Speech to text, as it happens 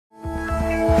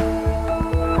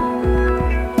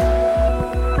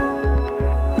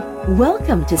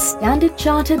Welcome to Standard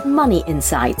Chartered Money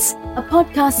Insights, a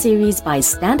podcast series by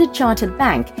Standard Chartered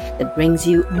Bank that brings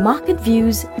you market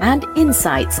views and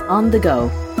insights on the go.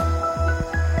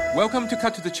 Welcome to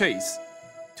Cut to the Chase.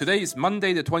 Today is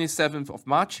Monday, the 27th of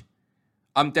March.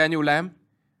 I'm Daniel Lam,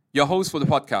 your host for the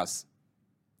podcast.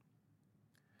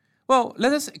 Well,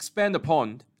 let us expand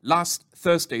upon last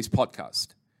Thursday's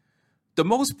podcast. The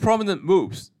most prominent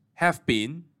moves have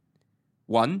been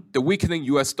 1. The weakening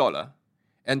US dollar,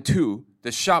 and 2.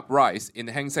 The sharp rise in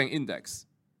the Hang Seng Index.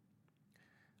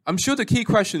 I'm sure the key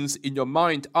questions in your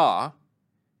mind are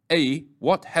A.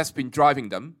 What has been driving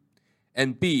them?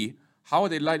 And B. How are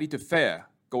they likely to fare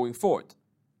going forward?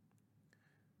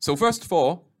 So first of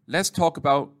all, let's talk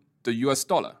about the US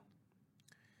dollar.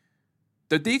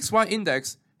 The DXY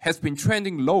index has been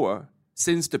trending lower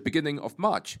since the beginning of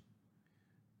March,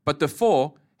 but the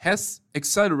fall has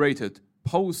accelerated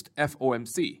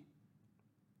post-FOMC.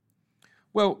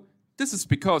 Well, this is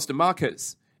because the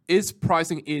markets is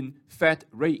pricing in Fed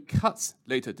rate cuts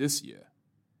later this year,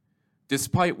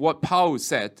 despite what Powell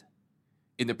said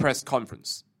in the press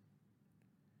conference.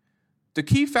 The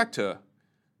key factor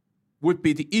would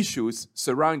be the issues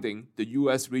surrounding the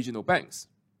US regional banks.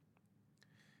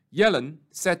 Yellen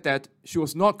said that she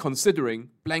was not considering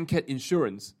blanket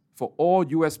insurance for all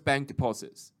US bank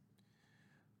deposits,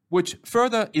 which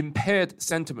further impaired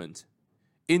sentiment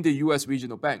in the US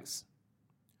regional banks,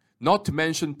 not to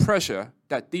mention pressure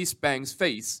that these banks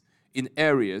face in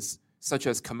areas such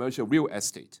as commercial real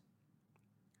estate.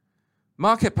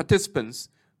 Market participants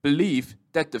believe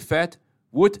that the Fed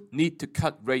would need to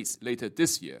cut rates later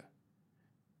this year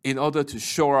in order to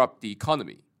shore up the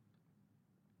economy.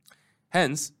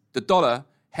 Hence, the dollar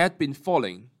had been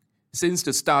falling since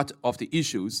the start of the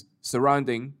issues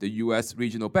surrounding the US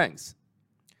regional banks.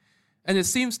 And it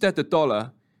seems that the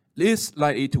dollar is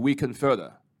likely to weaken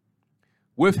further,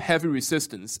 with heavy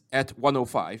resistance at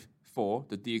 105 for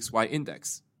the DXY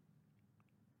index.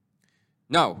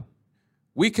 Now,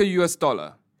 weaker US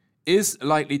dollar is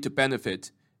likely to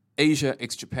benefit Asia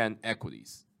ex-Japan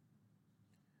equities.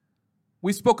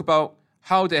 We spoke about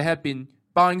how there had been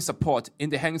buying support in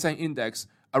the Hang Seng Index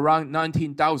around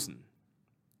 19,000.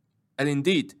 And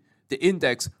indeed, the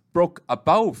index broke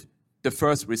above the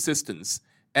first resistance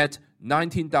at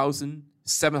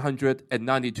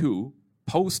 19,792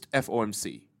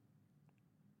 post-FOMC.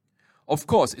 Of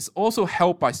course, it's also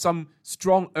helped by some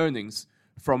strong earnings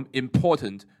from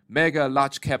important mega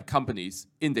large-cap companies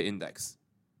in the index.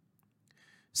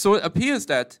 So it appears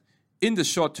that in the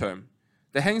short term,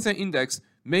 the Hang Seng Index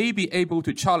may be able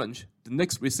to challenge the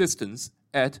next resistance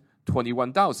at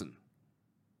 21,000.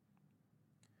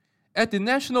 At the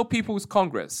National People's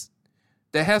Congress,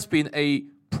 there has been a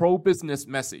pro-business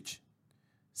message,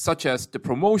 such as the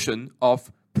promotion of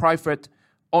private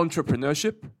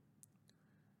entrepreneurship,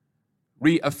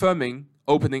 reaffirming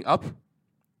opening up,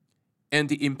 and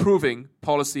the improving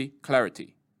policy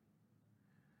clarity.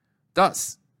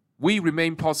 Thus, we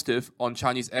remain positive on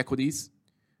Chinese equities,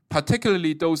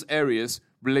 particularly those areas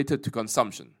related to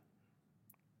consumption.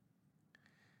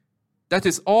 That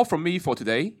is all from me for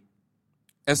today.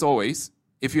 As always,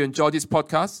 if you enjoy this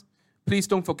podcast, please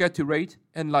don't forget to rate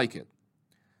and like it.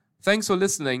 Thanks for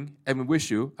listening, and we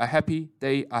wish you a happy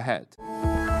day ahead.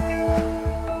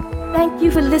 Thank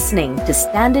you for listening to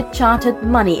Standard Chartered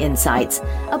Money Insights,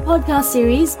 a podcast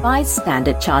series by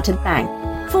Standard Chartered Bank.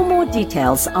 For more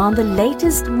details on the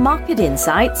latest market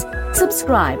insights,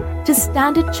 subscribe to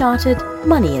Standard Chartered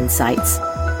Money Insights.